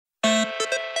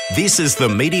This is the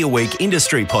Media Week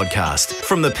Industry Podcast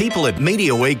from the people at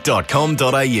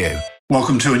MediaWeek.com.au.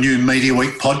 Welcome to a new Media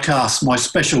Week podcast. My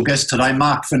special guest today,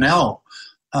 Mark Fennell,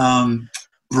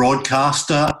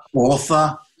 broadcaster,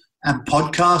 author and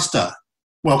podcaster.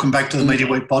 Welcome back to the Media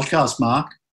Week podcast, Mark.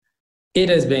 It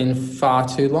has been far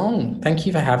too long. Thank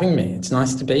you for having me. It's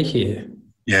nice to be here.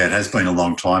 Yeah, it has been a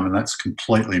long time, and that's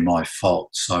completely my fault.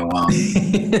 So,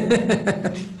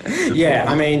 yeah,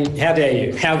 I mean, how dare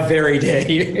you? How very dare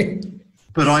you?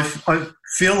 But I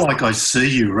feel like I see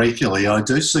you regularly. I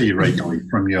do see you regularly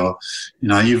from your,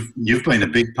 you've been a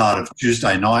big part of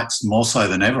Tuesday nights, more so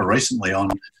than ever recently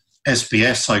on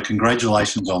SBS. So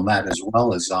congratulations on that, as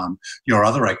well as your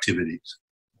other activities.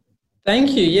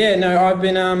 Thank you. Yeah, no, I've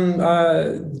been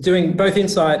doing both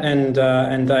Insight and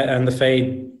the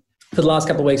feed for the last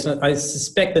couple of weeks. I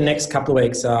suspect the next couple of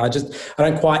weeks, I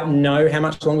don't quite know how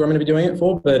much longer I'm going to be doing it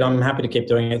for, but I'm happy to keep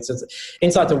doing it.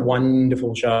 Insight's a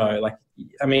wonderful show. Like,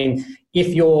 I mean, if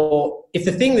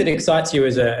the thing that excites you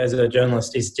as a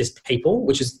journalist is just people,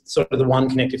 which is sort of the one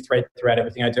connective thread throughout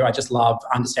everything I do, I just love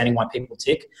understanding why people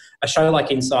tick. A show like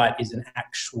Insight is an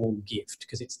actual gift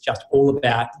because it's just all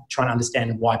about trying to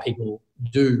understand why people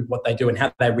do what they do and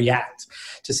how they react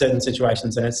to certain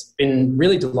situations. And it's been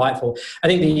really delightful. I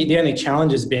think the only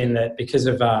challenge has been that because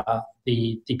of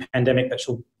the pandemic that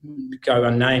shall go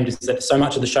unnamed, is that so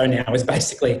much of the show now is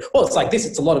basically, well, it's like this.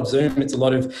 It's a lot of Zoom. It's a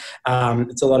lot of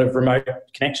remote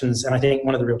connections. And I think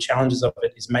one of the real challenges of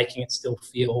it is making it still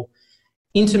feel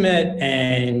intimate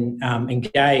and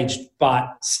engaged,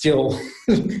 but still,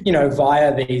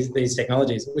 via these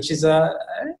technologies, which is it's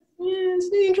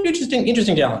an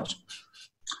interesting challenge.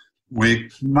 We're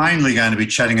mainly going to be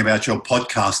chatting about your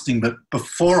podcasting, but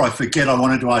before I forget, I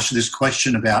wanted to ask you this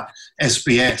question about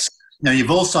SBS. Now, you've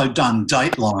also done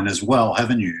Dateline as well,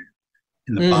 haven't you,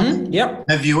 in the past? Yep.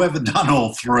 Have you ever done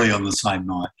all three on the same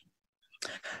night?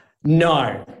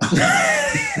 No.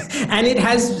 And it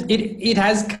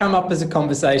has come up as a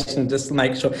conversation just to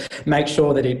make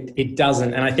sure that it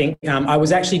doesn't. And I think I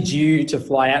was actually due to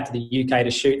fly out to the UK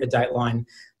to shoot a Dateline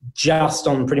just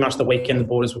on pretty much the weekend the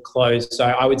borders were closed. So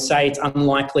I would say it's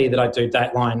unlikely that I do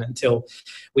Dateline until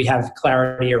we have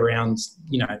clarity around,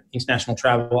 international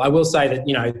travel. I will say that,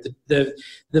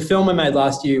 the film I made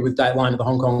last year with Dateline of the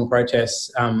Hong Kong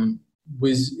protests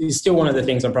is still one of the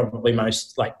things I'm probably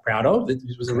most proud of. It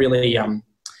was a really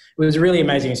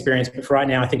amazing experience. But for right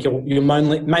now, I think you'll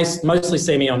mostly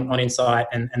see me on Insight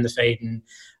and the feed,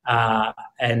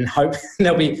 and hope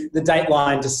there'll be the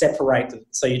Dateline to separate it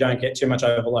so you don't get too much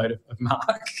overload of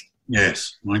Mark.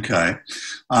 Yes, okay.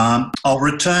 I'll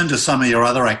return to some of your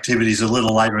other activities a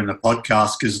little later in the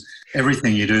podcast because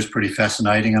everything you do is pretty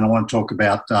fascinating, and I want to talk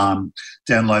about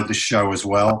Download the Show as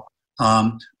well.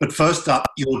 But first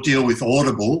up, your deal with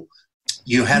Audible.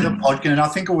 You had a podcast, and I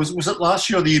think was it last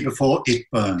year or the year before, It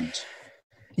Burns?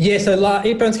 Yeah, so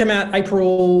It Burns came out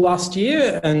April last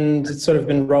year, and it's sort of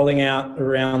been rolling out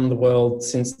around the world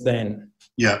since then.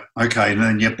 Yeah, okay. And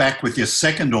then you're back with your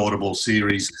second Audible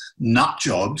series, Nut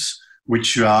Jobs,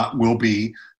 which will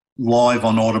be live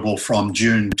on Audible from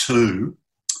June 2.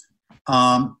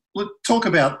 Let's talk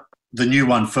about the new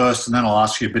one first, and then I'll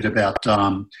ask you a bit about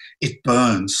It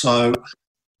Burns. So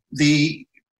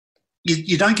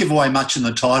you don't give away much in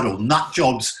the title. Nut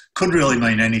Jobs could really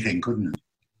mean anything, couldn't it?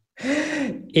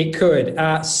 It could.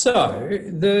 So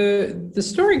the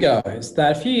story goes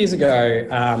that a few years ago,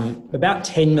 about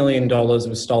 $10 million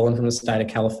was stolen from the state of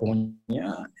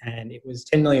California, and it was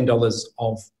 $10 million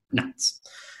of nuts.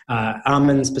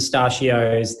 Almonds,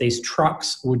 pistachios, these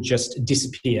trucks would just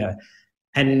disappear,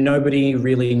 and nobody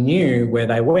really knew where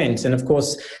they went. And of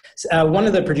course, one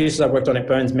of the producers I worked on at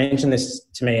Burns mentioned this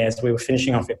to me as we were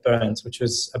finishing off at Burns, which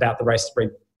was about the race to breed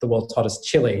the world's hottest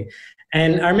chili.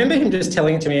 And I remember him just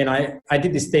telling it to me, and I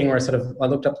did this thing where I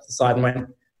looked up to the side and went,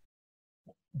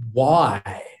 why?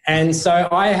 And so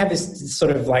I have this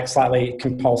sort of slightly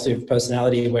compulsive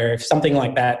personality where if something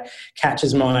like that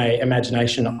catches my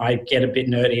imagination, I get a bit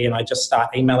nerdy and I just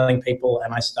start emailing people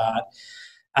and I start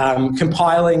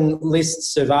compiling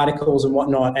lists of articles and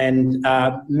whatnot. And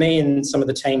me and some of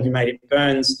the team who made It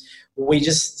Burns, we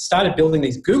just started building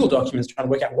these Google documents trying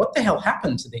to work out what the hell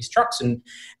happened to these trucks.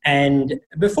 And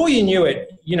before you knew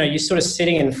it, you're sort of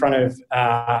sitting in front of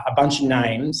a bunch of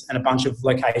names and a bunch of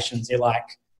locations. You're like,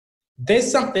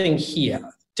 there's something here.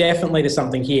 Definitely there's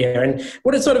something here. And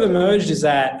what it sort of emerged is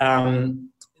that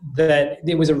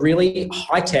there was a really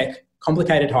high-tech,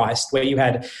 complicated heist where you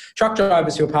had truck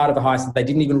drivers who were part of the heist that they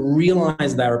didn't even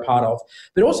realize they were part of.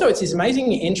 But also it's this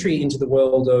amazing entry into the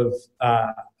world of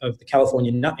the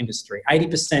California nut industry.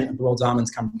 80% of the world's almonds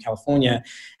come from California,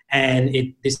 and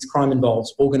this crime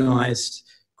involves organized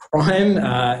crime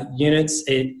units.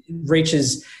 It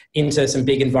reaches into some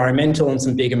big environmental and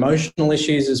some big emotional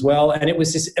issues as well. And it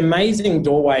was this amazing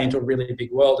doorway into a really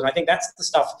big world. And I think that's the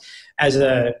stuff as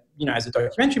a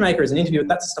documentary maker, as an interviewer,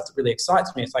 that's the stuff that really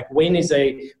excites me. It's like, when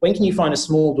can you find a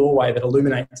small doorway that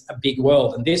illuminates a big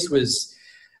world? And this was,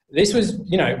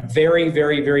 very,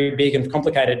 very, very big and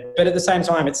complicated. But at the same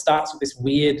time, it starts with this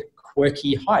weird,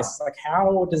 quirky heist. Like,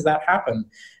 how does that happen?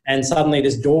 And suddenly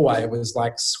this doorway was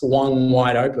like swung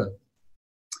wide open.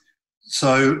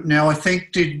 So now I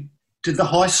think, did the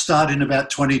heist start in about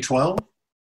 2012?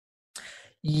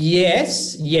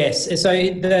 Yes. So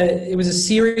it was a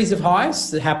series of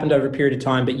heists that happened over a period of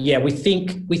time. But yeah, we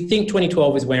think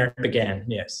 2012 is where it began.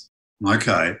 Yes.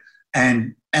 Okay.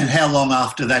 And how long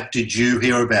after that did you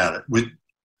hear about it? With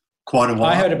quite a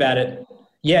while. I heard about it.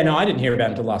 Yeah, no, I didn't hear about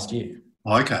it until last year.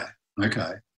 Okay.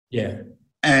 Yeah.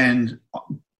 And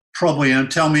probably, and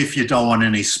tell me if you don't want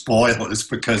any spoilers,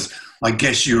 because I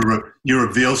guess you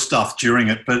reveal stuff during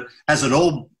it. But has it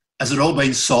all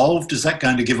been solved? Is that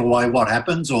going to give away what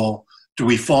happens, or do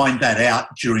we find that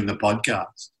out during the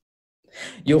podcast?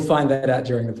 You'll find that out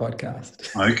during the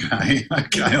podcast. Okay.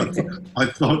 I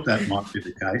thought that might be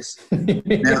the case.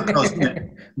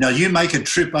 Now you make a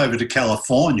trip over to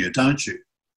California, don't you?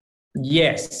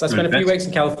 Yes, I spent a few weeks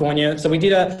in California. So we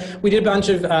did a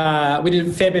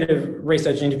fair bit of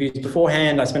research and interviews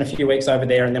beforehand. I spent a few weeks over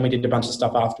there, and then we did a bunch of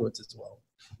stuff afterwards as well.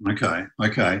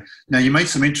 Okay. Now you meet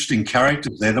some interesting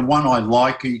characters there. The one I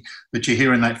like that you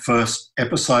hear in that first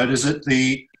episode, is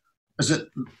it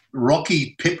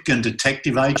Rocky Pipkin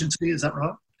Detective Agency? Is that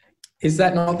right? Is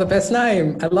that not the best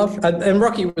name? And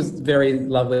Rocky was very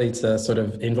lovely to sort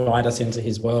of invite us into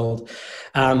his world.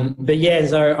 But yeah,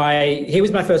 so he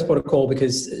was my first port of call,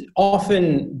 because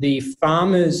often the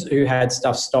farmers who had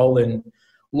stuff stolen,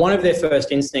 one of their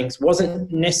first instincts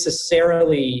wasn't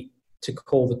necessarily to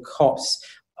call the cops.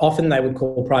 Often they would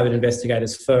call private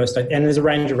investigators first, and there's a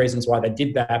range of reasons why they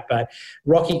did that, but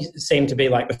Rocky seemed to be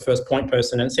like the first point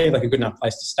person, and it seemed like a good enough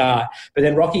place to start. But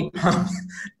then Rocky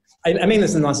I mean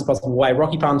this in the nicest possible way.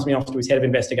 Rocky palms me off to his head of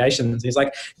investigations. He's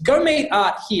like, go meet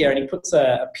Art here. And he puts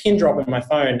a pin drop in my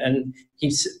phone, and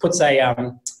he puts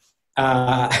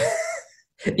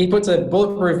he puts a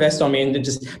bulletproof vest on me and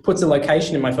just puts a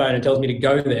location in my phone and tells me to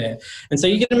go there. And so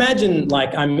you can imagine,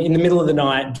 like, I'm in the middle of the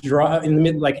night,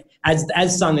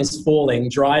 as sun is falling,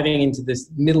 driving into this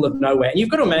middle of nowhere. And you've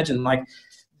got to imagine, like,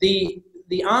 the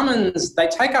almonds, they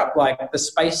take up like the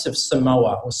space of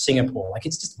Samoa or Singapore. Like,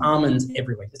 it's just almonds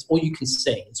everywhere. That's all you can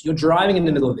see. So you're driving in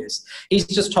the middle of this. He's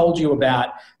just told you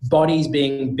about bodies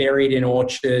being buried in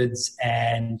orchards,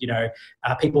 and,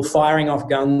 people firing off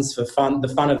guns for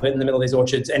the fun of it in the middle of these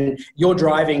orchards. And you're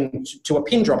driving to a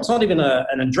pin drop. It's not even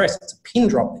an address. It's a pin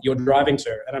drop that you're driving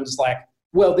to. And I'm just like,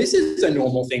 well, this is a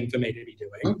normal thing for me to be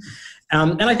doing.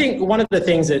 And I think one of the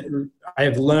things that I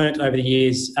have learnt over the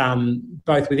years,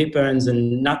 both with It Burns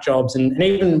and Nut Jobs, and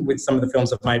even with some of the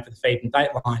films I've made for The Feed and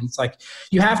Dateline, it's like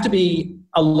you have to be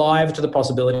alive to the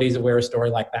possibilities of where a story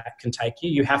like that can take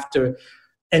you. You have to,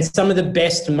 and some of the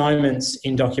best moments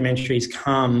in documentaries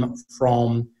come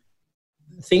from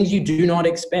things you do not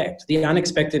expect. The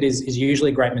unexpected is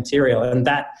usually great material, and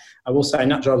that, I will say,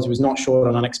 Nut Jobs was not short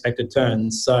on unexpected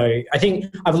turns. So I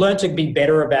think I've learned to be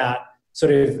better about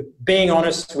sort of being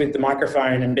honest with the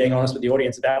microphone and being honest with the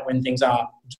audience about when things are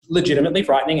legitimately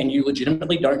frightening and you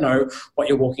legitimately don't know what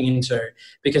you're walking into.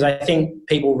 Because I think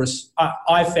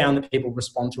I've found that people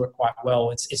respond to it quite well.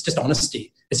 It's just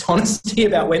honesty. It's honesty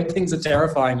about when things are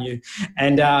terrifying you.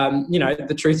 And,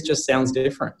 the truth just sounds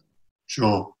different.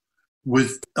 Sure.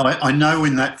 I know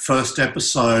in that first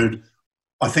episode,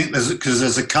 I think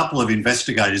there's a couple of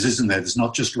investigators, isn't there? There's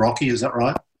not just Rocky, is that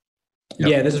right? Yep.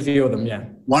 Yeah, there's a few of them, yeah.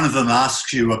 One of them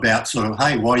asks you about sort of,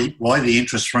 hey, why the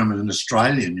interest from an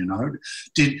Australian,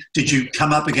 Did you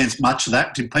come up against much of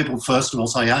that? Did people first of all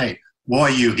say, hey, why are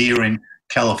you here in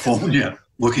California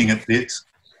looking at this?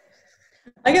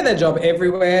 I get that job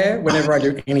everywhere whenever I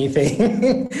do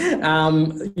anything.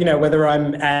 Whether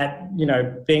I'm at,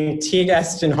 being tear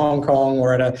gassed in Hong Kong,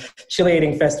 or at a chili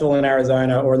eating festival in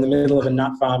Arizona, or in the middle of a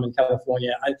nut farm in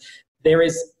California.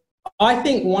 I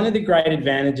think one of the great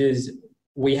advantages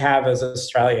we have as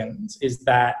Australians is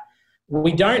that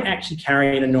we don't actually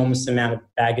carry an enormous amount of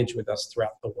baggage with us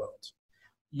throughout the world.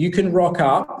 You can rock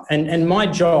up, and my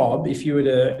job, if you were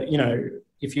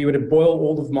to boil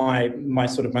all of my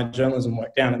journalism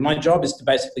work down, and my job is to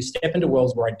basically step into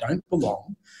worlds where I don't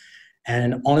belong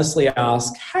and honestly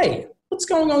ask, hey, what's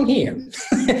going on here?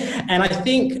 And I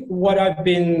think what I've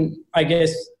been,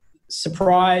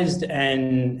 surprised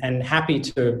and happy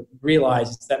to realise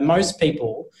is that most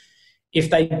people, if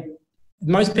they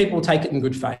most people take it in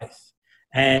good faith.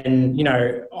 And, you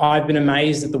know, I've been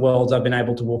amazed at the worlds I've been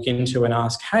able to walk into and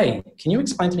ask, hey, can you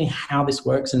explain to me how this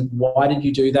works and why did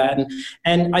you do that?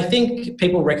 And I think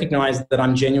people recognise that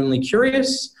I'm genuinely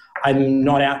curious. I'm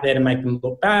not out there to make them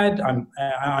look bad.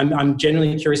 I'm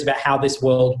genuinely curious about how this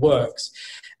world works.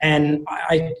 And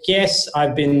I guess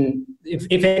I've been,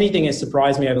 if anything has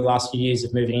surprised me over the last few years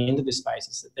of moving into this space,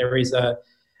 is that there is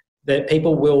that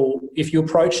people will, if you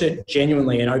approach it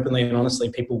genuinely and openly and honestly,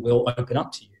 people will open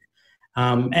up to you.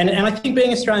 And I think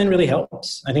being Australian really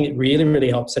helps. I think it really, really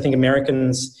helps. I think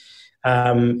Americans,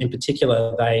 in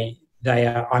particular,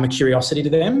 I'm a curiosity to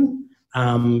them.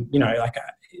 You know, like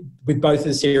with both of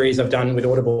the series I've done with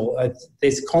Audible,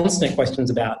 there's constant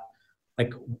questions about,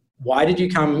 like, why did you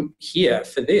come here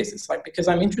for this? It's like, because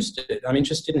I'm interested. I'm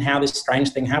interested in how this strange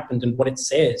thing happened and what it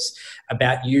says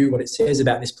about you, what it says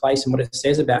about this place, and what it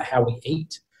says about how we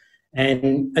eat.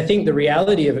 And I think the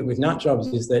reality of it with nut jobs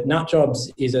is that nut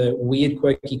jobs is a weird,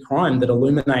 quirky crime that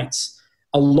illuminates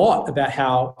a lot about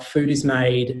how food is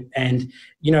made. And,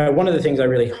 you know, one of the things I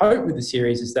really hope with the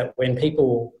series is that when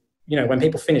people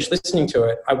finish listening to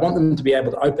it, I want them to be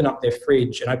able to open up their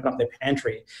fridge and open up their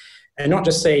pantry and not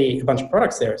just see a bunch of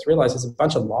products there, it's realize there's a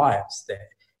bunch of lives there.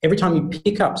 Every time you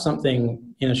pick up something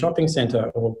in a shopping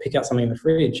centre or pick up something in the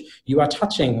fridge, you are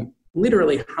touching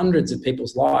literally hundreds of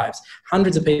people's lives.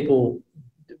 Hundreds of people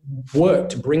work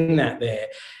to bring that there.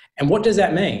 And what does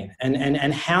that mean?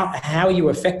 And how are you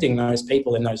affecting those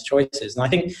people in those choices? And I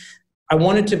think I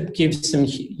wanted to give some,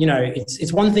 you know,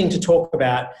 it's one thing to talk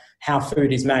about how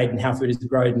food is made and how food is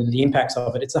grown and the impacts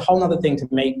of it. It's a whole other thing to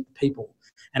meet people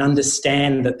and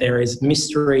understand that there is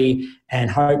mystery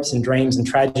and hopes and dreams and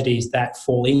tragedies that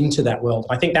fall into that world.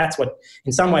 I think that's what,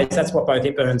 in some ways, that's what both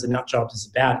It Burns and Nut Jobs is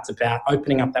about. It's about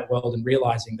opening up that world and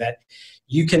realising that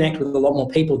you connect with a lot more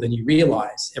people than you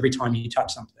realise every time you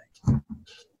touch something.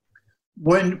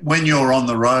 When you're on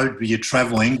the road, you're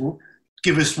travelling,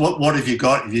 give us what have you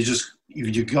got?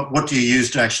 What do you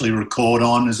use to actually record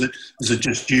on? Is it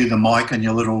just you, the mic, and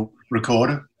your little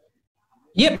recorder?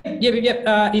 Yep.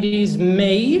 It is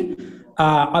me.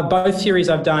 Both series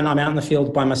I've done, I'm out in the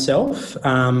field by myself.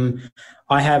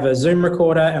 I have a Zoom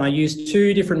recorder and I use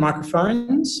two different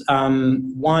microphones.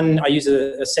 One, I use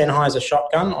a Sennheiser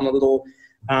shotgun on a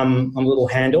little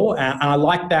handle, and I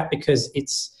like that because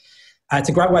it's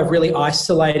a great way of really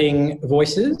isolating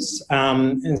voices.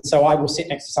 And so I will sit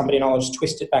next to somebody and I'll just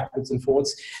twist it backwards and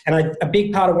forwards. And a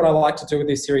big part of what I like to do with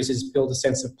this series is build a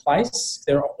sense of place.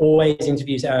 There are always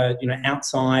interviews,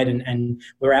 outside and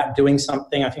we're out doing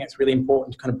something. I think it's really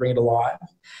important to kind of bring it alive.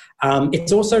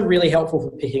 It's also really helpful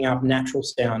for picking up natural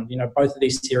sound. You know, both of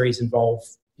these series involve,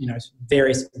 you know,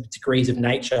 various degrees of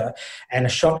nature, and a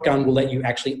shotgun will let you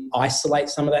actually isolate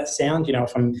some of that sound. You know,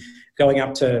 if I'm going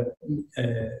up to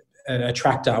a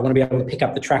tractor, I want to be able to pick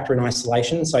up the tractor in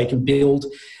isolation so you can build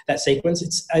that sequence.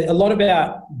 It's a lot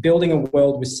about building a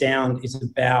world with sound. Is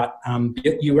about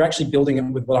you're actually building it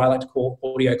with what I like to call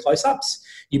audio close-ups.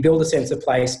 You build a sense of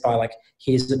place by, like,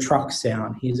 here's the truck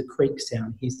sound, here's a creek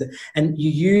sound, and you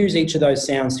use each of those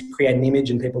sounds to create an image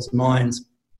in people's minds.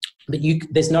 But you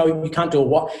can't do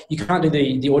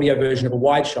the audio version of a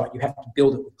wide shot. You have to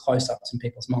build it with close-ups in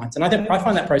people's minds. And I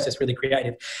find that process really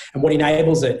creative. And what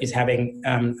enables it is having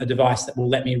a device that will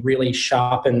let me really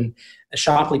sharply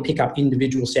pick up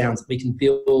individual sounds that we can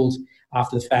build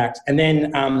after the fact. And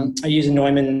then I use a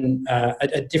Neumann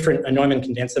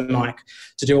condenser mic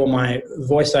to do all my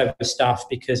voiceover stuff,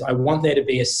 because I want there to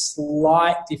be a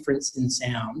slight difference in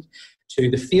sound to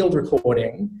the field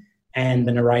recording and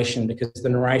the narration, because the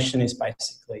narration is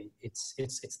basically it's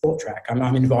thought track.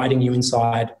 I'm inviting you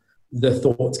inside the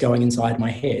thoughts going inside my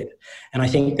head, and I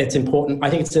think that's important. I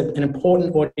think it's an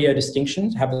important audio distinction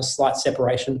to have a slight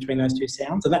separation between those two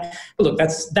sounds. And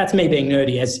that's me being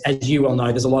nerdy, as you well know.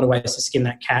 There's a lot of ways to skin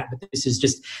that cat, but this is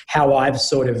just how I've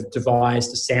sort of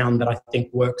devised a sound that I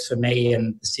think works for me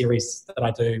and the series that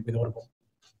I do with Audible.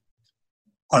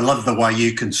 I love the way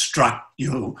you construct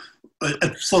your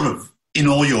sort of. In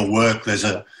all your work,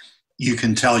 you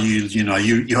can tell you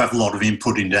have a lot of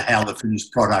input into how the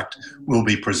finished product will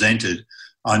be presented.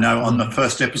 I know on the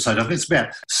first episode, I think it's about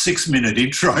 6-minute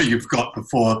intro you've got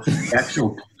before the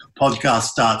actual podcast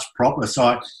starts proper.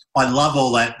 So I love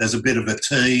all that. There's a bit of a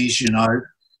tease, you know,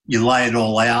 you lay it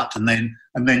all out, and then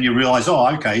you realise, oh,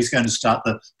 okay, he's going to start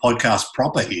the podcast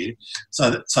proper here.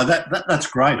 So that's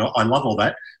great. I love all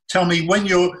that. Tell me,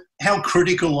 how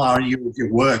critical are you of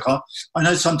your work? I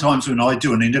know sometimes when I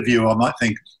do an interview, I might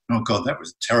think, oh, God, that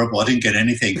was terrible. I didn't get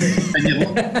anything.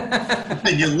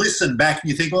 And you listen back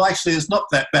and you think, well, actually, it's not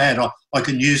that bad. I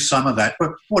can use some of that. But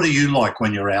what are you like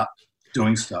when you're out?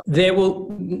 doing stuff. There will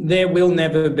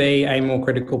never be a more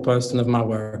critical person of my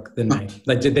work than me.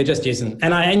 There just isn't.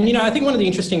 And I think one of the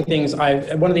interesting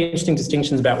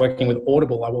distinctions about working with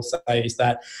Audible, I will say, is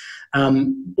that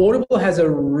Audible has a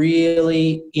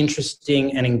really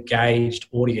interesting and engaged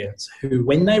audience who,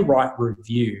 when they write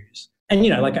reviews, and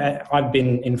I've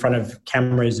been in front of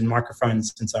cameras and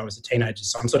microphones since I was a teenager,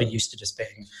 so I'm sort of used to just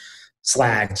being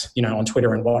slagged, on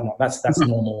Twitter and whatnot. That's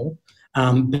normal.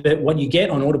 But what you get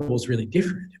on Audible is really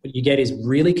different. What you get is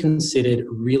really considered,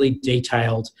 really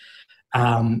detailed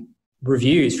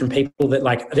reviews from people that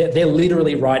they're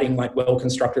literally writing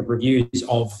well-constructed reviews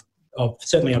of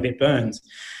certainly of It Burns.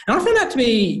 And I found that to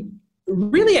be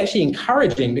really actually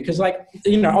encouraging because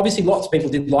obviously lots of people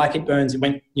did like It Burns. It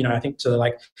went, I think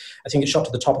it shot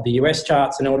to the top of the US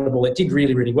charts and Audible. It did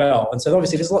really, really well. And so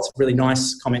obviously there's lots of really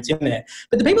nice comments in there.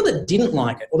 But the people that didn't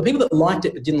like it, or the people that liked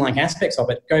it but didn't like aspects of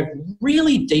it, gave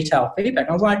really detailed feedback.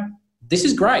 And I was like, this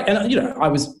is great. And, I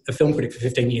was a film critic for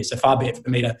 15 years, so far be it for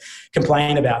me to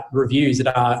complain about reviews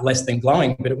that are less than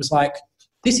glowing. But it was like,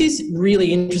 this is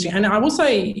really interesting. And I will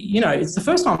say, it's the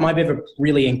first time I've ever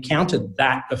really encountered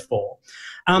that before.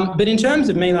 But in terms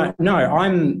of me, I'm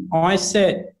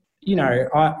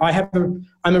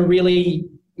a really,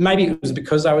 maybe it was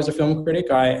because I was a film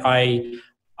critic,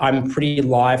 I'm pretty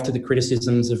alive to the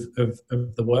criticisms of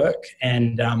the work.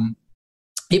 And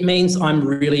it means I'm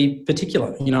really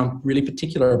particular, I'm really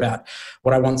particular about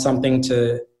what I want something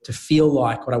to feel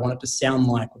like, what I want it to sound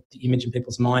like, what the image in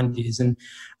people's mind is. And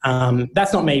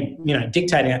that's not me,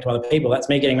 dictating that to other people. That's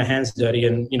me getting my hands dirty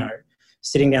and,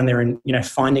 sitting down there and,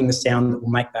 finding the sound that will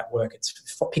make that work. It's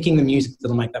picking the music that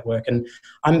will make that work. And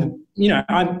I think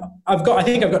I've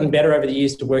gotten better over the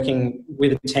years to working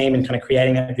with a team and kind of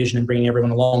creating that vision and bringing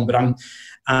everyone along. But I don't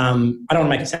want to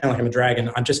make it sound like I'm a dragon.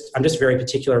 I'm just very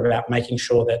particular about making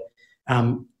sure that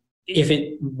if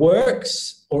it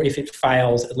works or if it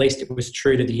fails, at least it was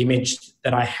true to the image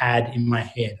that I had in my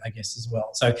head, I guess, as well.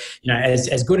 So,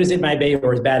 as good as it may be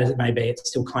or as bad as it may be, it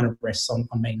still kind of rests on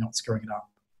me not screwing it up.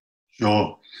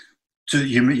 Sure. So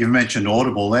you mentioned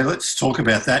Audible there. Let's talk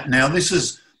about that. Now, this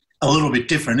is a little bit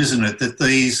different, isn't it, that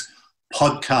these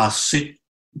podcasts sit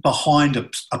behind a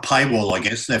paywall, I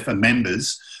guess. They're for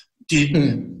members.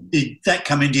 Did that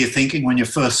come into your thinking when you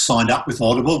first signed up with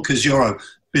Audible? Because you're a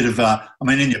bit of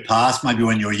in your past, maybe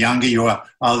when you were younger, you were,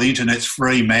 the internet's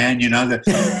free, man, that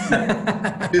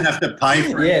you didn't have to pay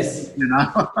for it. Yes.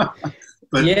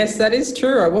 But yes, that is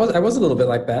true. I was a little bit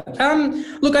like that.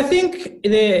 Look, I think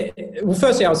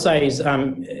firstly I'll say is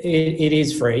it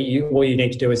is free. All you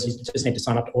need to do is you just need to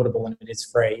sign up to Audible and it is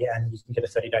free and you can get a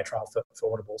 30-day trial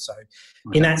for Audible. So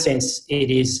in that sense,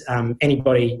 it is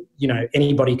anybody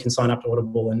can sign up to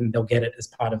Audible and they'll get it as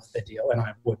part of the deal. And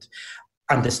I would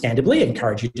understandably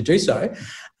encourage you to do so.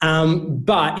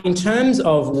 But in terms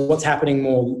of what's happening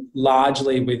more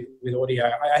largely with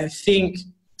audio, I think,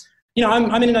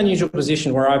 I'm in an unusual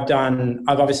position where I've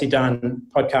obviously done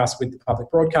podcasts with the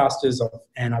public broadcasters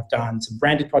and I've done some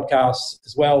branded podcasts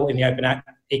as well in the open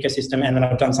ecosystem. And then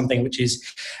I've done something which is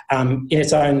in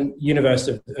its own universe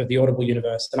of the Audible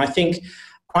universe. And I think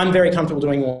I'm very comfortable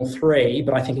doing all three,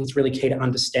 but I think it's really key to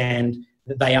understand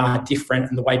that they are different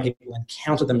and the way people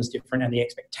encounter them is different and the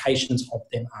expectations of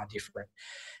them are different.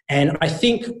 And I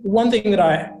think one thing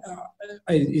that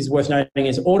is worth noting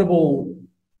is Audible.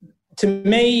 To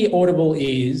me, Audible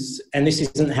is, and this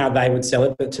isn't how they would sell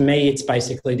it, but to me, it's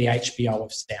basically the HBO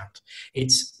of sound.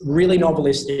 It's really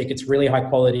novelistic. It's really high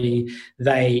quality.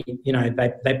 They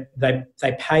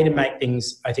pay to make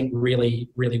things, I think, really,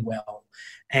 really well.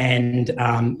 And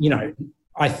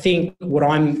I think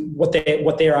what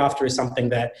they're after is something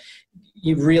that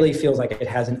it really feels like it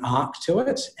has an arc to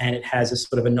it and it has a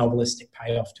sort of a novelistic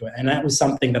payoff to it. And that was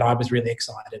something that I was really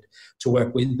excited to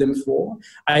work with them for.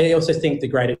 I also think the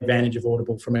great advantage of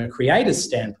Audible from a creator's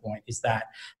standpoint is that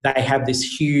they have this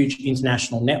huge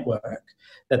international network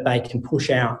that they can push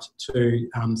out to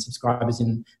subscribers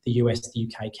in the US, the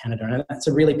UK, Canada. And that's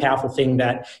a really powerful thing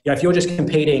that, if you're just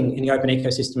competing in the open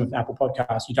ecosystem of Apple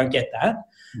Podcasts, you don't get that.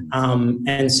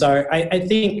 And so I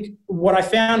think what I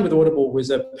found with Audible was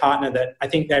a partner that I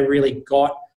think they really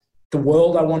got the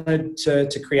world I wanted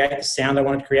to create, the sound I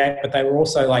wanted to create, but they were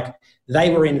also they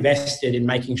were invested in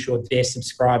making sure their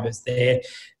subscribers, their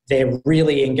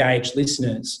really engaged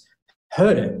listeners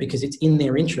heard it because it's in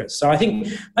their interest. So I think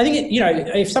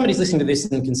if somebody's listening to this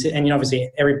and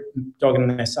obviously every dog in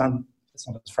their son, that's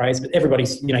not a phrase, but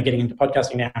everybody's getting into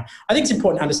podcasting now. I think it's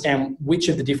important to understand which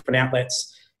of the different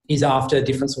outlets is after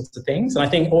different sorts of things. And I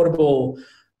think Audible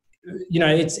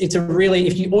it's a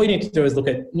really, all you need to do is look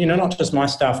at, not just my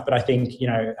stuff, but I think,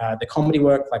 the comedy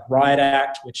work like Riot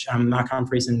Act, which Mark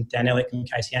Humphries and Dan Ellick and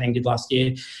Casey Anning did last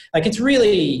year. Like, it's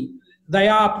really, they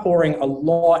are pouring a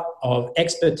lot of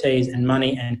expertise and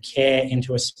money and care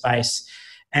into a space.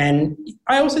 And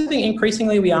I also think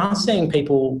increasingly we are seeing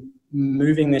people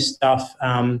moving this stuff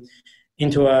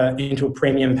into a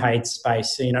premium paid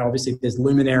space. So, obviously there's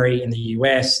Luminary in the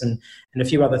US and a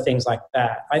few other things like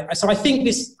that. I think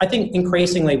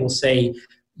increasingly we'll see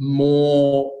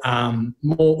more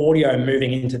audio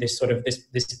moving into this sort of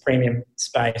this premium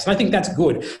space. And I think that's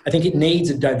good. I think it needs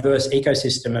a diverse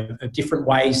ecosystem of different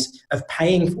ways of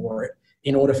paying for it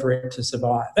in order for it to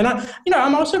survive. And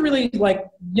I'm also really like,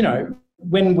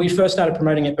 when we first started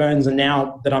promoting It Burns and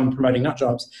now that I'm promoting Nut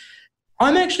Jobs,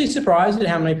 I'm actually surprised at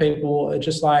how many people are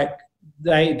just like,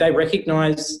 they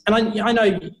recognise, and I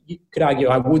know you could argue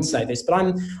I would say this,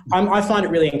 but I find it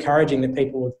really encouraging that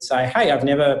people would say, hey, I've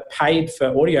never paid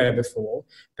for audio before,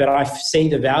 but I see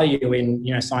the value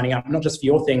in, signing up, not just for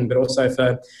your thing, but also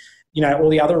for, all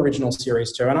the other original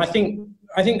series too. And I think,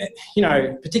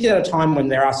 particularly at a time when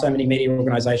there are so many media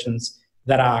organisations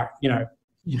that are,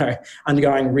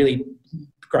 undergoing really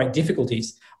great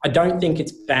difficulties, I don't think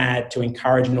it's bad to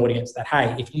encourage an audience that,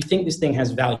 hey, if you think this thing has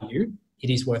value,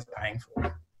 it is worth paying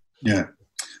for. Yeah.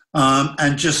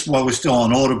 And just while we're still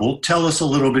on Audible, tell us a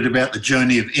little bit about the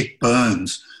journey of It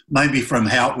Burns, maybe from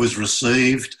how it was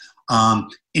received,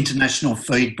 international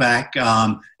feedback.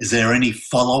 Is there any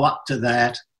follow-up to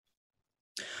that?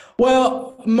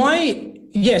 Well,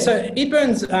 so It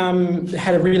Burns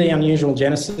had a really unusual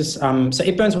genesis. So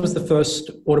It Burns was the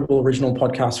first Audible original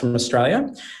podcast from Australia.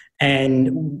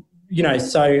 And,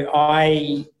 so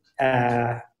I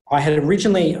had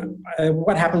originally,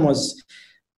 what happened was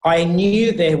I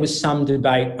knew there was some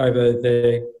debate over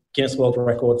the Guinness World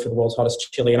Record for the world's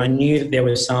hottest chili, and I knew that there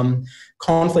was some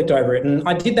conflict over it. And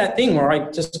I did that thing where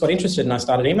I just got interested and I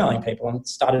started emailing people and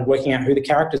started working out who the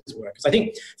characters were. Because I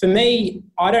think for me,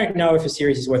 I don't know if a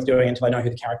series is worth doing until I know who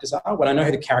the characters are. When I know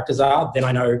who the characters are, then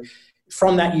I know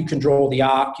from that you can draw the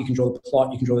arc, you can draw the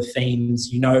plot, you can draw the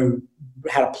themes, you know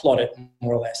how to plot it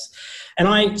more or less. And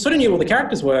I sort of knew what the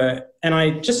characters were, and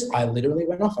I literally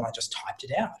went off and I just typed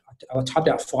it out. I typed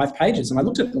out 5 pages and I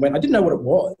looked at it and went, I didn't know what it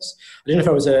was. I didn't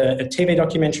know if it was a TV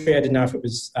documentary. I didn't know if it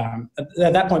was,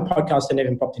 at that point, podcast had never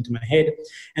even popped into my head.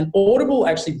 And Audible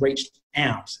actually reached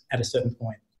out at a certain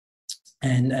point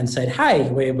and said, hey,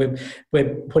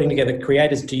 we're putting together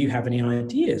creators. Do you have any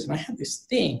ideas? And I had this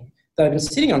thing that I've been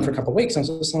sitting on for a couple of weeks. And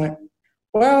I was just like,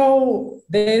 well,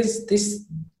 there's this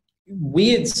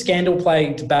weird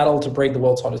scandal-plagued battle to breed the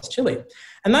world's hottest chili.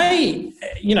 And they,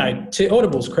 to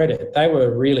Audible's credit, they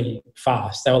were really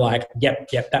fast. They were like, yep,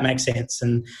 that makes sense.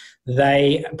 And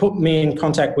they put me in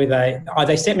contact with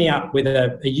they set me up with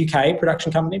a UK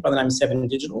production company by the name of Seven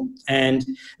Digital. And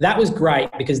that was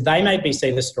great because they made me see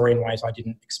the story in ways I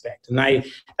didn't expect. And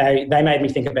they made me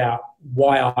think about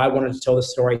why I wanted to tell the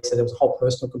story. So there was a whole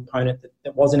personal component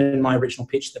that wasn't in my original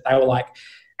pitch that they were like,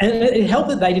 and it helped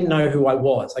that they didn't know who I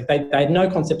was. Like they had no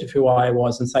concept of who I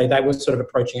was, and so they were sort of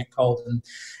approaching it cold. And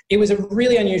it was a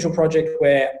really unusual project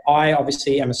where I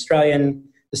obviously am Australian.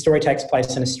 The story takes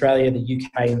place in Australia, the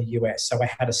UK, and the US. So I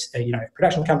had a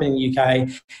production company in the UK,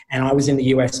 and I was in the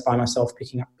US by myself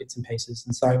picking up bits and pieces.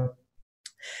 And so,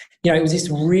 it was this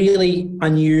really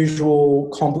unusual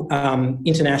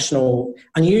international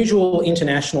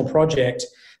project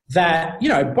that,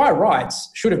 by rights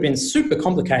should have been super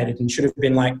complicated and should have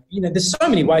been like, there's so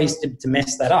many ways to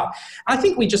mess that up. I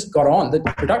think we just got on, the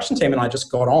production team and I just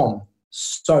got on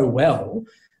so well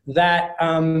that,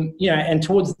 and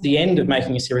towards the end of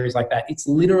making a series like that, it's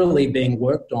literally being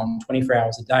worked on 24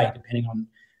 hours a day, depending on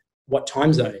what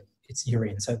time zone you're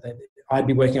in. So I'd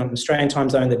be working on an Australian time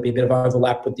zone, there'd be a bit of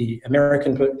overlap with the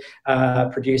American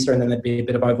producer, and then there'd be a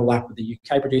bit of overlap with the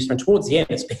UK producer. And towards the end,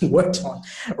 it's being worked on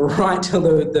right till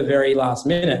the very last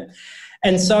minute.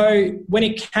 And so when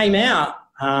it came out,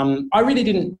 I really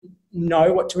didn't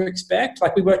know what to expect.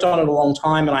 Like, we worked on it a long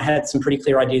time and I had some pretty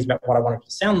clear ideas about what I wanted it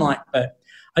to sound like, but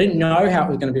I didn't know how it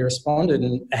was going to be responded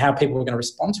and how people were going to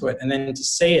respond to it. And then to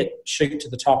see it shoot to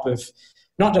the top of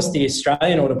not just the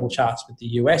Australian Audible charts, but the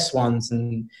US ones.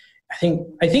 And I think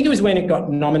it was when it got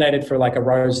nominated for like a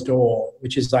Rose d'Or,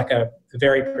 which is like a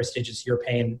very prestigious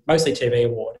European, mostly TV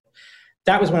award.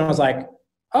 That was when I was like,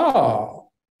 oh,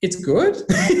 it's good.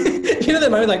 The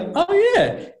moment like, oh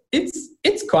yeah,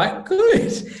 it's quite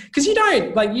good. Because you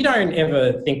don't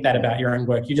ever think that about your own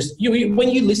work. When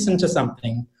you listen to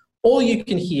something, all you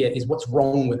can hear is what's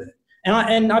wrong with it.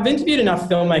 And I've interviewed enough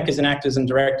filmmakers and actors and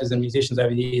directors and musicians over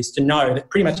the years to know that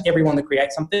pretty much everyone that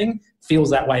creates something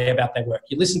feels that way about their work.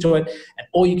 You listen to it and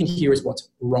all you can hear is what's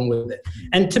wrong with it.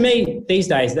 And to me, these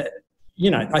days,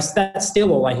 that's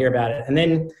still all I hear about it. And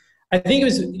then I think it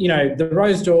was, the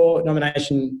Rose d'Or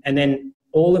nomination and then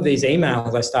all of these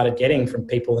emails I started getting from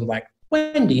people in like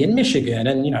Wendy in Michigan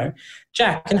and,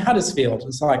 Jack in Huddersfield.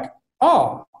 It's like,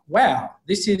 oh, wow,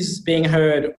 this is being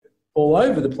heard all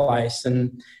over the place.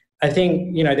 And I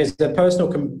think, there's a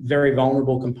personal, very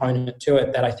vulnerable component to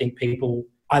it that I think people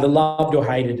either loved or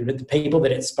hated, but the people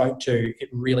that it spoke to, it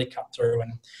really cut through.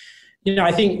 And,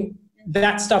 I think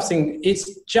that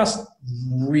it's just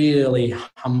really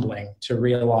humbling to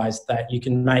realise that you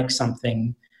can make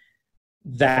something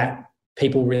that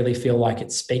people really feel like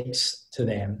it speaks to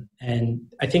them. And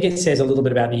I think it says a little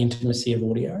bit about the intimacy of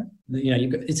audio.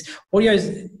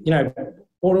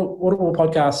 Audible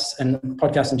podcasts and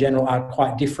podcasts in general are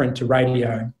quite different to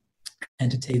radio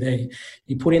and to TV.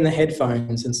 You put in the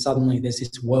headphones and suddenly there's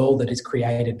this world that is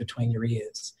created between your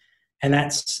ears. And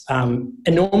that's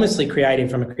enormously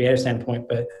creative from a creative standpoint,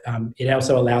 but it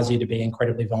also allows you to be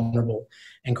incredibly vulnerable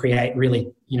and create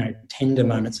really, tender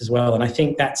moments as well. And I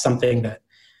think that's something that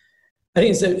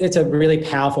it's a really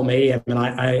powerful medium, and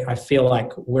I feel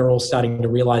like we're all starting to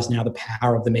realise now the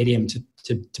power of the medium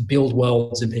to build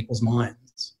worlds in people's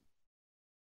minds.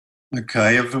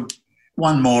 Okay, I've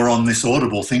one more on this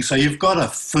Audible thing. So you've got a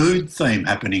food theme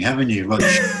happening, haven't you?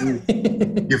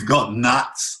 You've got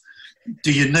nuts.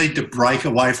 Do you need to break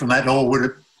away from that, or would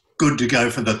it good to go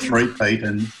for the three-peat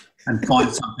and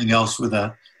find something else with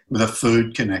a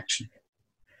food connection?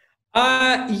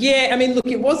 Yeah, I mean, look,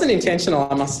 it wasn't intentional,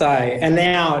 I must say. And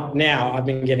now I've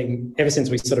been getting, ever since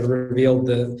we sort of revealed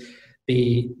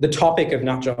the topic of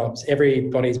nut jobs,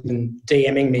 everybody's been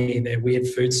DMing me their weird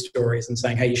food stories and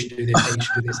saying, hey, you should do this, hey, you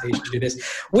should do this, hey, you should do this.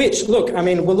 Which, look, I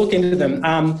mean, we'll look into them.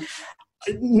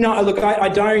 No, look, I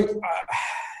don't...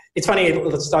 it's funny,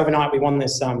 just overnight we won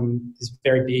this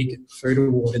very big food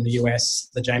award in the US,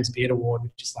 the James Beard Award,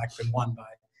 which is like been won by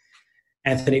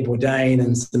Anthony Bourdain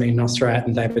and Samin Nosrat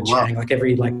and David Chang, like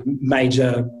every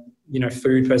major,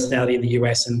 food personality in the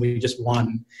US, and we just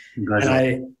won.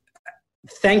 And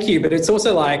thank you, but it's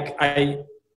also like I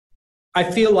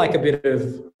feel like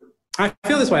I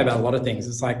feel this way about a lot of things.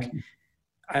 It's like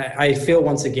I feel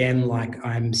once again like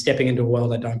I'm stepping into a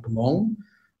world I don't belong.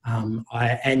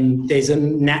 And there's a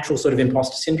natural sort of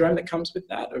imposter syndrome that comes with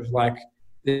that, of like,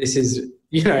 this is,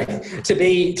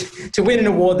 to win an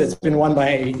award that's been won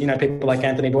by, people like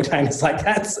Anthony Bourdain, it's like,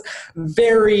 that's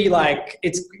very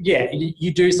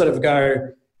you do sort of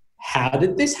go, how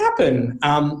did this happen?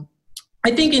 I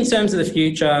think in terms of the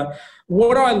future,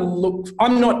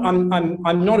 I'm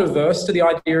not averse to the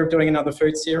idea of doing another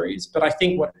food series, but I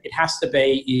think what it has to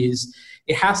be is,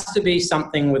 it has to be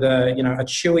something with a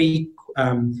chewy,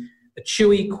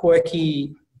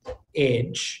 quirky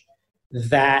edge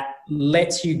that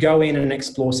lets you go in and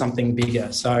explore something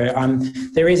bigger. So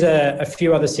there is a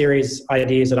few other series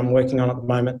ideas that I'm working on at the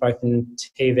moment, both in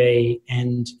TV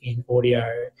and in audio.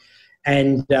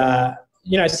 And,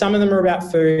 some of them are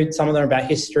about food, some of them are about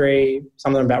history,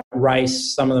 some of them are about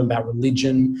race, some of them about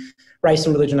religion. Race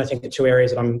and religion, I think, are two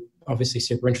areas that I'm obviously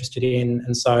super interested in.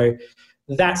 And so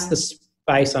that's the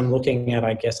space I'm looking at,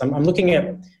 I guess. I'm looking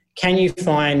at, can you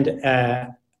find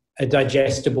a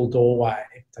digestible doorway?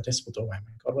 Digestible doorway,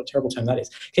 my God, what a terrible term that is.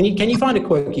 Can you find a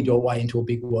quirky doorway into a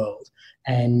big world?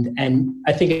 And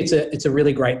I think it's a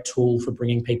really great tool for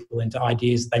bringing people into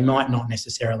ideas they might not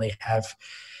necessarily have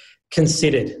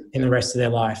considered in the rest of their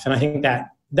life. And I think that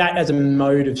as a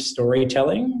mode of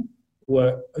storytelling,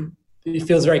 it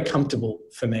feels very comfortable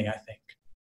for me, I think.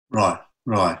 Right.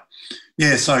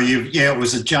 Yeah, so it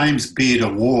was a James Beard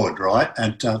Award, right?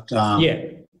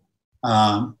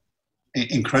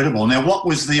 Incredible. Now, what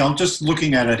was I'm just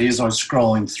looking at it as I was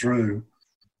scrolling through.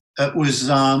 It was,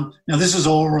 now this is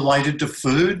all related to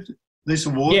food, these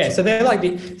awards? Yeah, so they're like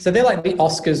the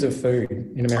Oscars of food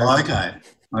in America.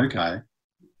 Okay.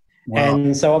 Wow.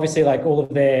 And so obviously like all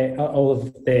of their,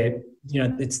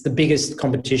 it's the biggest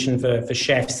competition for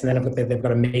chefs, and then they've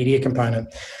got a media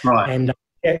component. Right. And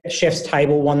Chef's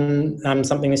Table won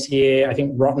something this year. I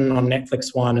think Rotten on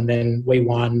Netflix won, and then we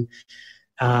won.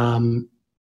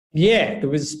 It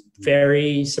was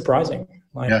very surprising.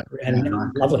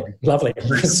 And lovely,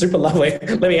 super lovely.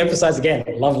 Let me emphasize again,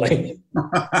 lovely.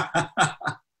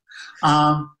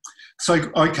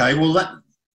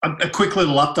 A quick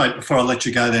little update before I let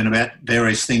you go then about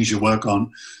various things you work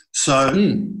on. So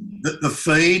the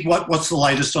feed, what's the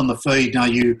latest on the feed? Now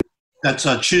that's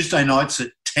Tuesday nights at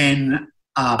 10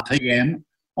 p.m.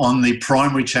 on the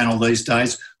primary channel these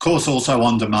days. Of course, also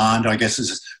on demand, I guess,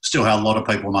 is still how a lot of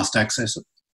people must access it.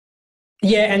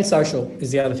 Yeah, and social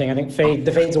is the other thing. I think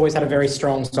the feed's always had a very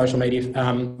strong social media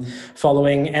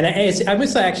following. And I would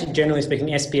say, actually, generally speaking,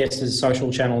 SBS's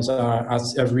social channels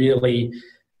are really,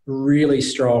 really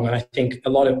strong. And I think a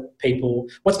lot of people,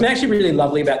 what's been actually really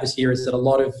lovely about this year is that a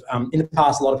lot of, in the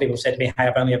past, a lot of people have said to me, hey,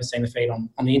 I've only ever seen the feed on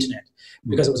the internet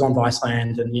because it was on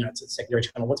Viceland and, it's a secondary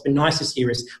channel. What's been nice this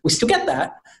year is we still get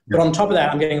that, but on top of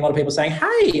that, I'm getting a lot of people saying,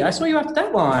 hey, I saw you after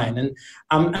that line. And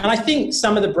I think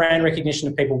some of the brand recognition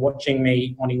of people watching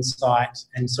me on Insight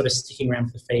and sort of sticking around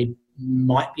for the feed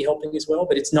might be helping as well.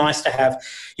 But it's nice to have,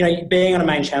 being on a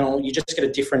main channel, you just get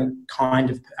a different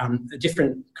kind of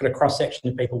cross-section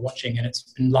of people watching. And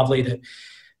it's been lovely that,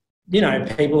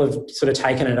 people have sort of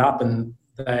taken it up and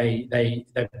they've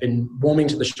been warming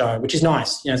to the show, which is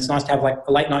nice. It's nice to have like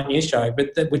a late night news show,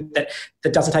 but that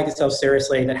doesn't take itself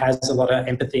seriously, that has a lot of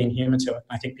empathy and humour to it.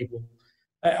 I think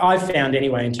I've found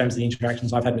anyway, in terms of the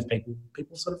interactions I've had with people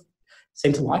sort of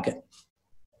seem to like it.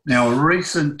 Now, a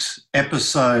recent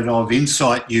episode of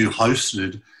Insight you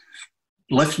hosted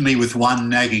left me with one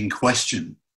nagging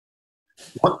question.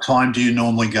 What time do you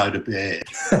normally go to bed?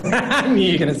 I knew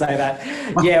you were going to say that.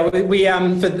 Yeah, we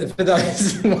for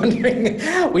those wondering,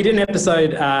 we did an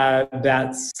episode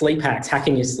about sleep hacks,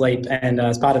 hacking your sleep, and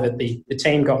as part of it, the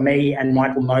team got me and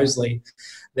Michael Mosley,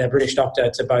 the British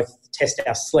doctor, to both test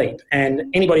our sleep. And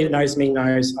anybody that knows me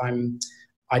knows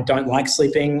I don't like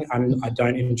sleeping. I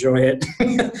don't enjoy it,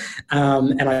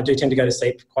 and I do tend to go to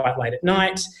sleep quite late at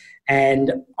night.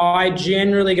 And I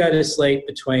generally go to sleep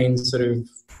between sort of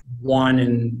 1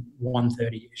 and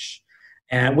 1:30ish,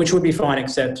 which would be fine,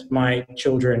 except my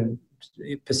children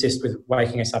persist with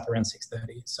waking us up around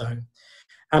 6:30. So,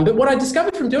 but what I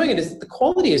discovered from doing it is that the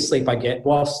quality of sleep I get,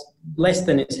 whilst less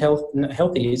than it's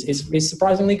healthy, is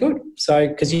surprisingly good. So,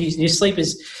 because your sleep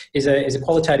is a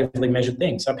qualitatively measured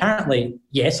thing. So apparently,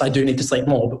 yes, I do need to sleep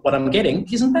more, but what I'm getting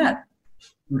isn't bad.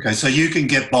 Okay, so you can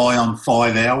get by on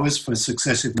 5 hours for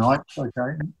successive nights,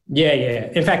 okay? Yeah.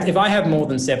 In fact, if I have more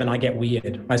than 7, I get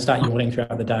weird. I start yawning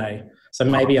throughout the day. So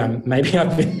maybe I've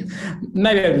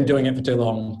been doing it for too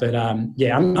long. But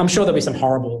I'm sure there'll be some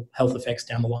horrible health effects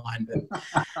down the line. But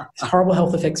it's horrible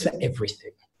health effects for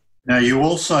everything. Now you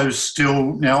also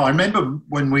I remember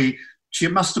when it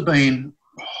must have been,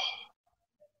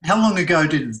 how long ago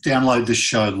did Download This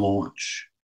Show launch?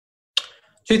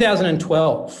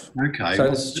 2012. Okay. So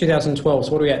it's 2012.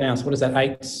 So what are we at now? So what is that,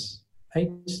 8 years?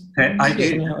 Yeah. Well,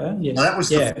 that was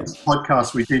the first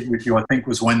podcast we did with you, I think,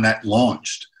 was when that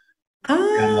launched.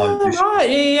 Right.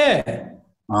 Yeah.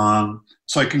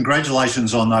 So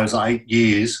congratulations on those 8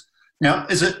 years. Now,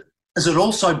 is it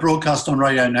also broadcast on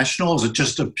Radio National, or is it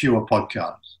just a pure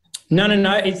podcast? No.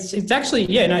 It's actually,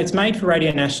 it's made for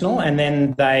Radio National, and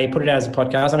then they put it out as a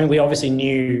podcast. I mean, we obviously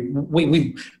knew,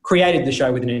 we created the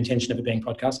show with an intention of it being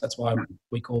podcast. That's why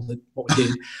we called it what we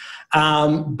did.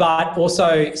 But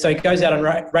also, so it goes out on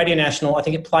Radio National. I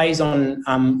think it plays on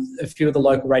a few of the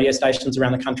local radio stations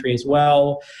around the country as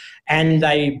well. And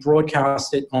they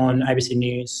broadcast it on ABC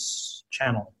News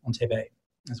channel on TV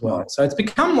as well. So it's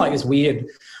become like this weird...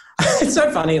 It's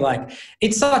so funny, like,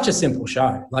 it's such a simple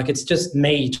show. Like, it's just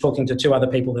me talking to 2 other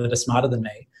people that are smarter than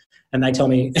me, and they tell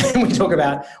me, and we talk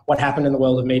about what happened in the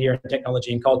world of media and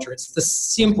technology and culture. It's the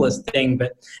simplest thing,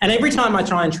 and every time I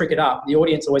try and trick it up, the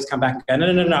audience always come back and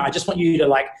go, no, I just want you to,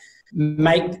 like,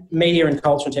 make media and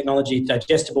culture and technology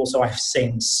digestible so I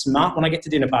seem smart when I get to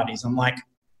dinner parties. I'm like,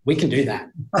 we can do that.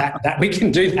 We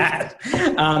can do that.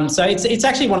 So it's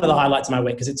actually one of the highlights of my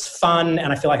week, because it's fun,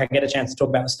 and I feel like I get a chance to talk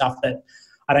about the stuff that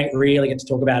I don't really get to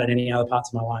talk about in any other parts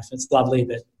of my life. It's lovely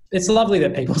that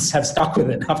people have stuck with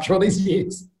it after all these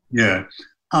years. Yeah.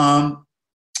 So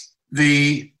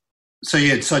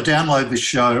Download This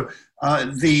Show.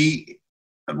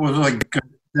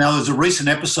 Now there's a recent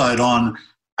episode on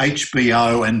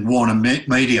HBO and Warner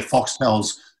Media,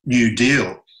 Foxtel's new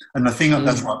deal. And the thing,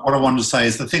 that's what I wanted to say,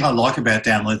 is the thing I like about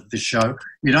Download This Show,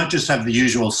 you don't just have the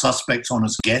usual suspects on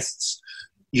as guests.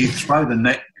 You throw the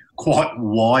net quite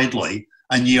widely,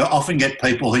 and you often get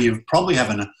people who you probably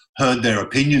haven't heard their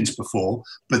opinions before,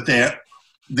 but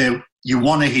you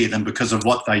want to hear them because of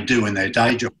what they do in their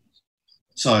day job.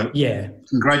 So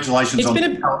congratulations on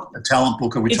the talent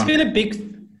booker. It's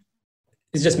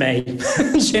just me,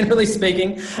 generally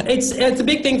speaking. It's a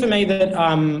big thing for me that,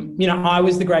 I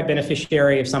was the great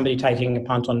beneficiary of somebody taking a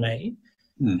punt on me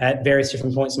at various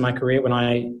different points in my career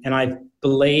and I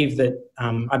believe that,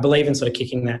 I believe in sort of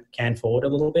kicking that can forward a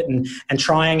little bit and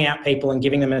trying out people and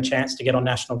giving them a chance to get on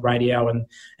national radio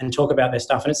and talk about their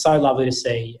stuff. And it's so lovely to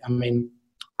see. I mean,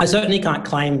 I certainly can't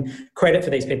claim credit for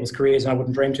these people's careers, and I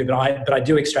wouldn't dream to. But I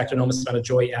do extract an enormous amount of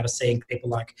joy out of seeing people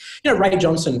like, Ray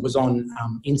Johnson was on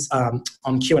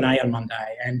Q&A on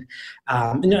Monday, and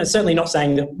certainly not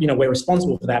saying that we're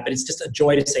responsible for that, but it's just a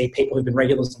joy to see people who've been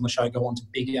regulars on the show go on to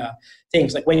bigger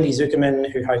things, like Wendy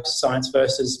Zuckerman, who hosts Science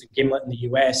Versus for Gimlet in the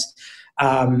US.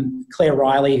 Claire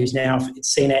Riley, who's now at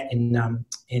CNET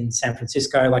in San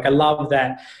Francisco. Like, I love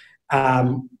that.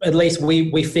 At least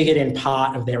we figured in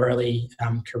part of their early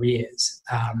careers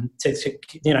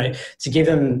to give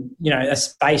them a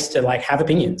space to like have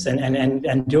opinions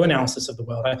and do analysis of the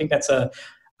world. I think it's a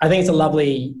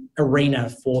lovely arena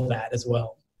for that as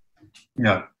well.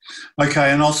 Yeah.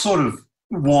 Okay, and I'll sort of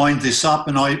wind this up,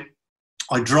 and I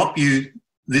drop you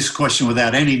this question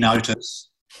without any notice,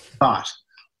 but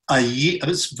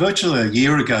it's virtually a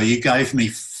year ago, you gave me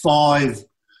 5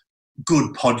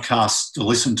 good podcasts to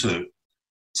listen to.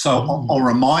 So I'll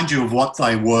remind you of what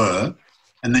they were,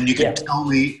 and then you can tell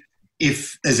me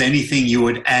if there's anything you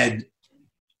would add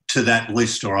to that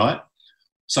list, all right?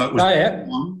 So it was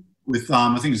one with,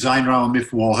 I think, Zane Rowe and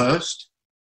Miff Warhurst.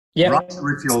 Yeah. Russia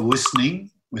If You're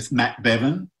Listening with Matt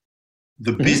Bevan.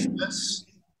 The Business,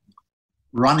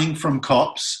 Running from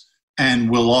Cops, and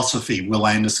Willosophy, Will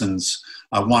Anderson's,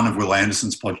 one of Will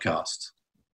Anderson's podcasts.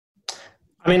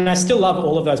 I mean, I still love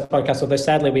all of those podcasts, although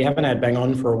sadly we haven't had Bang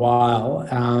On for a while.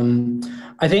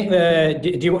 I think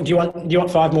do you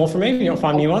want 5 more from me? Do you want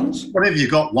 5 new ones? Whatever you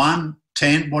got, 1,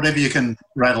 10, whatever you can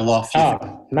rattle off.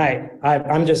 Oh, mate,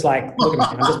 I'm just like, look at me,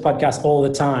 I'm just podcast all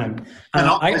the time. I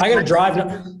got to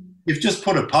drive. You've just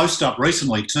put a post up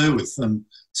recently too with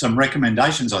some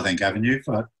recommendations, I think, haven't you,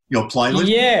 for your playlist?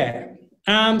 Yeah.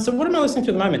 So what am I listening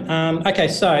to at the moment? Okay,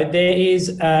 so there is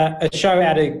a show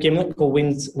out of Gimlet called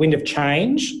Wind of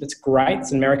Change. It's great.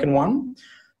 It's an American one.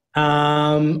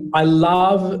 I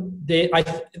love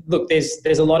look,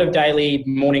 there's a lot of daily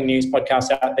morning news podcasts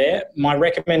out there. My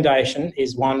recommendation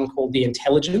is one called The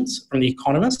Intelligence from The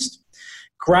Economist.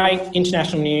 Great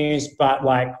international news, but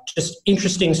like just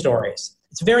interesting stories.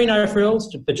 It's very no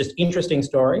frills, but just interesting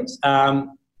stories.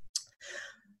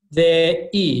 There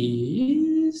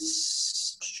is...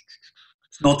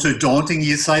 Not too daunting.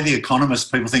 You say The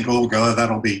Economist, people think, oh, God,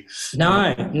 that'll be...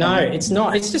 No, it's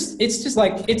not. It's just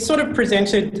like, it's sort of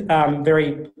presented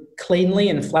very cleanly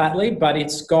and flatly, but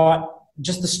it's got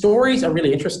just the stories are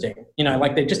really interesting.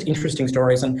 Like they're just interesting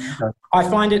stories. And I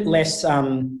find it less...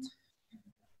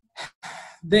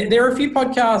 There are a few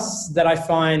podcasts that I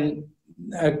find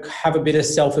have a bit of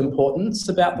self-importance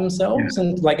about themselves.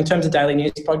 And like in terms of daily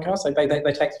news podcasts, like they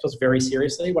take themselves very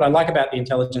seriously. What I like about The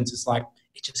Intelligence is like,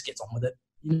 it just gets on with it.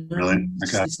 Really?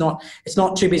 Okay. It's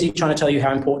not too busy trying to tell you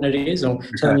how important it is or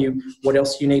telling you what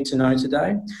else you need to know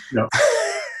today. Yep.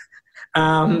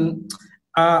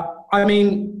 I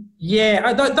mean,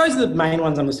 yeah, those are the main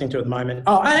ones I'm listening to at the moment.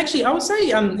 Oh, I would say,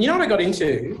 you know what I got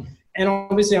into? And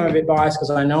obviously I'm a bit biased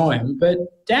because I know him, but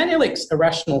Dan Ilich's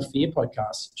Irrational Fear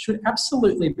podcast should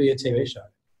absolutely be a TV show.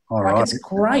 All right. It's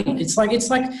great. It's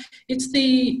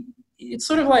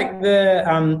sort of like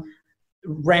the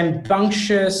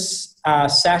rambunctious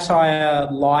satire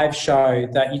live show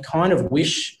that you kind of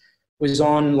wish was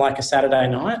on like a Saturday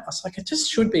night. I was like, it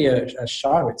just should be a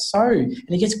show. And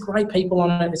he gets great people on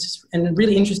it. It's just a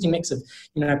really interesting mix of,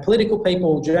 political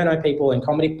people, journo people, and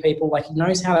comedy people. Like he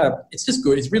knows how to. It's just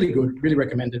good. It's really good. Really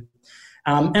recommended.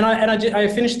 And I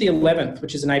finished The 11th,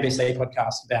 which is an ABC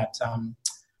podcast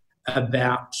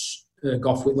about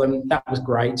Gough Whitlam. That was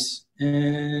great.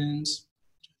 And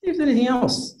if there's anything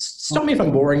else, stop me if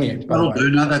I'm boring you. That'll do.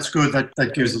 No, that's good.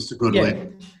 That gives us a good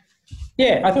lead.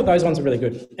 Yeah, I thought those ones are really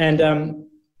good. And,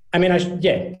 and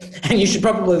you should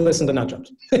probably listen to Nut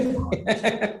Jobs.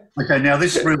 Okay, now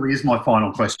this really is my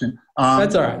final question.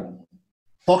 That's all right.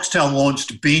 Foxtel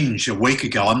launched Binge a week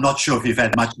ago. I'm not sure if you've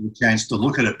had much of a chance to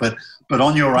look at it, but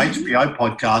on your HBO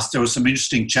podcast, there was some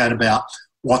interesting chat about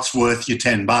what's worth your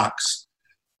 $10.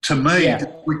 To me,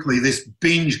 quickly, this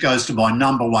Binge goes to my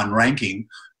number 1 ranking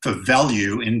for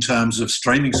value in terms of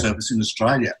streaming service in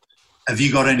Australia. Have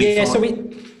you got any thoughts?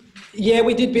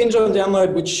 We did Binge on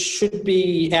Download, which should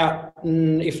be out.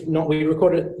 If not, we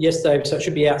recorded it yesterday, so it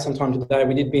should be out sometime today.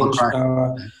 We did Binge.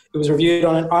 Okay. It was reviewed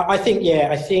on it. I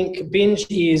think Binge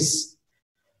is...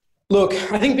 Look,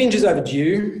 I think Binge is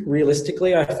overdue,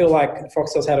 realistically. I feel like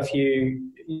Foxtel's had a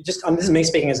few... this is me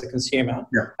speaking as a consumer.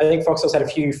 Yeah. I think Foxtel's had a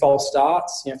few false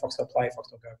starts. Foxtel Play,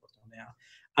 Foxtel Go, Foxtel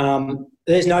Now.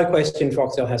 There's no question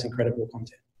Foxtel has incredible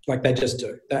content. Like they just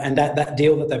do. And that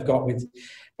deal that they've got with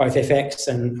both FX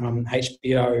and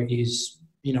HBO is,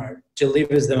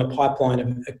 delivers them a pipeline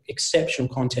of exceptional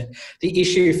content. The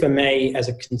issue for me as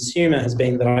a consumer has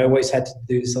been that I always had to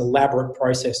do this elaborate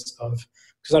process of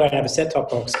because I don't have a set-top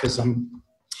box because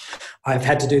I've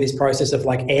had to do this process of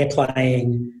like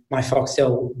airplaying my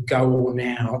Foxtel Go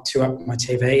now to up my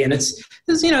TV, and there's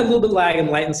a little bit of lag and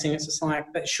latency. And it's just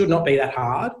like, that should not be that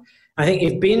hard. I think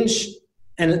if Binge,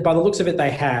 and by the looks of it,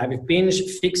 if Binge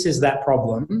fixes that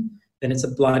problem, then it's a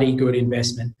bloody good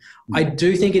investment. I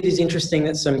do think it is interesting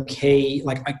that some key,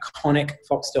 like iconic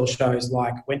Foxtel shows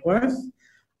like Wentworth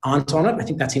aren't on it. I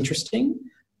think that's interesting.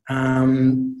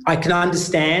 I can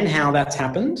understand how that's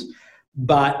happened,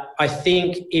 but I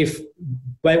think if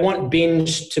they want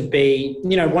Binge to be,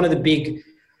 one of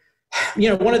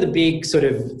the big sort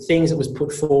of things that was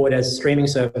put forward as streaming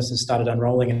services started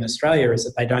unrolling in Australia is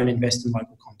that they don't invest in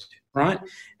local content, right?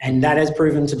 And that has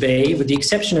proven to be, with the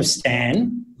exception of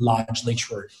Stan, largely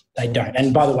true. They don't.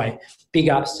 And by the way, big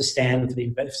ups to Stan for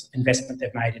the investment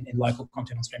they've made in local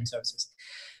content on streaming services.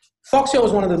 Foxtel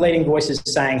was one of the leading voices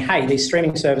saying, hey, these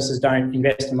streaming services don't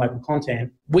invest in local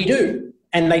content. We do.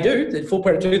 And they do. Full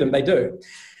credit to them, they do.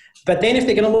 But then if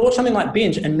they're going to launch something like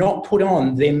Binge and not put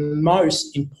on their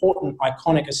most important,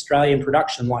 iconic Australian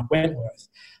production like Wentworth,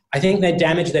 I think they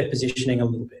damage their positioning a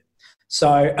little bit.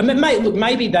 So, I mean,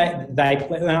 maybe they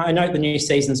I know the new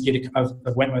season's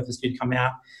of Wentworth is due to come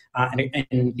out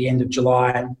in the end of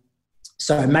July.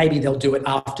 So maybe they'll do it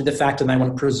after the fact and they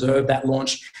want to preserve that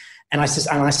launch. And I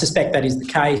suspect that is the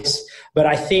case. But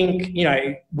I think,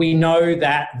 we know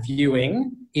that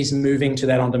viewing is moving to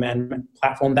that on-demand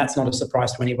platform. That's not a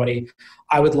surprise to anybody.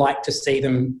 I would like to see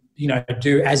them,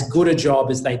 do as good a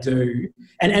job as they do.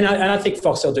 And I think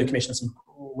Foxtel do commission some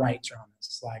great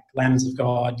dramas, like Lambs of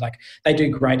God. Like, they do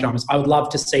great dramas. I would love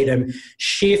to see them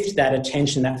shift that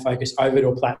attention, that focus over to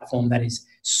a platform that is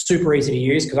super easy to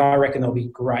use, because I reckon they'll be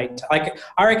great. Like,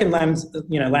 I reckon Lamb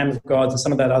of Gods and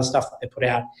some of that other stuff that they put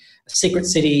out, Secret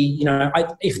City,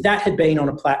 if that had been on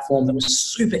a platform that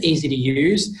was super easy to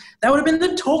use, that would have been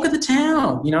the talk of the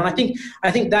town. And I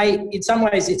think they, in some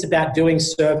ways, it's about doing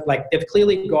like, they've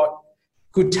clearly got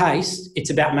good taste. It's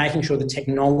about making sure the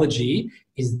technology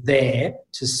is there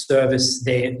to service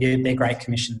their great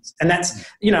commissions. And that's,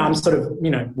 I'm sort of,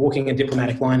 walking a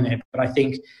diplomatic line there, but I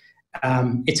think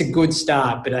it's a good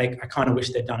start, but I kind of wish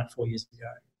they'd done it 4 years ago.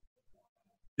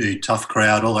 You tough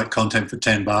crowd, all that content for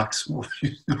 $10. Do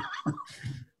you know,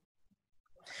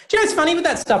 it's funny with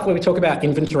that stuff where we talk about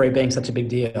inventory being such a big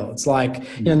deal. It's like,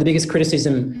 the biggest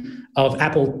criticism of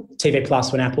Apple TV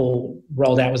Plus when Apple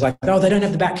rolled out was like, oh, they don't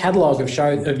have the back catalogue of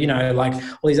shows of, like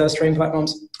all these other streaming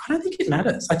platforms. I don't think it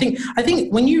matters. I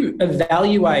think when you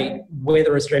evaluate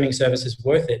whether a streaming service is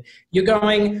worth it, you're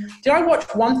going, did I watch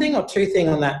one thing or two things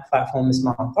on that platform this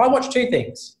month? I watched two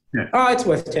things. Yeah. Oh, it's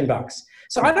worth $10.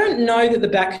 So I don't know that the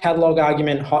back catalogue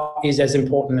argument is as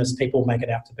important as people make it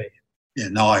out to be. Yeah,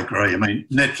 no, I agree. I mean,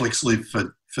 Netflix lived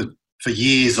for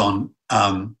years on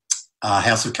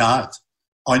House of Cards.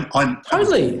 I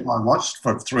watched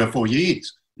for 3 or 4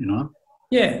 years,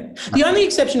 Yeah. The only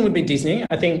exception would be Disney.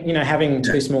 I think, having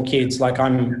two small kids, like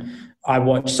I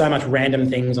watch so much random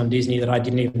things on Disney that I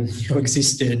didn't even know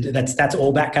existed. That's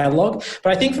all back catalogue.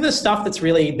 But I think for the stuff that's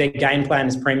really their game plan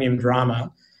is premium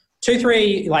drama,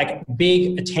 2-3 like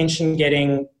big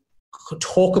attention-getting,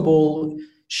 talkable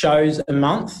shows a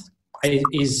month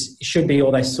should be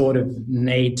all they sort of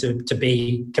need to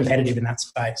be competitive in that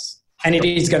space. And it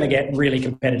is going to get really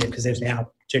competitive because there's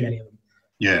now too many of them.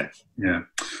 Yeah.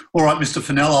 All right, Mr.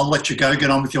 Fennell, I'll let you go.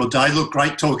 Get on with your day. Look,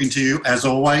 great talking to you as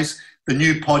always. The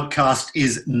new podcast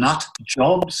is Nut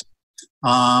Jobs,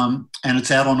 and it's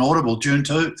out on Audible June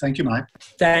 2. Thank you, mate.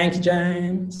 Thank you,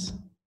 James.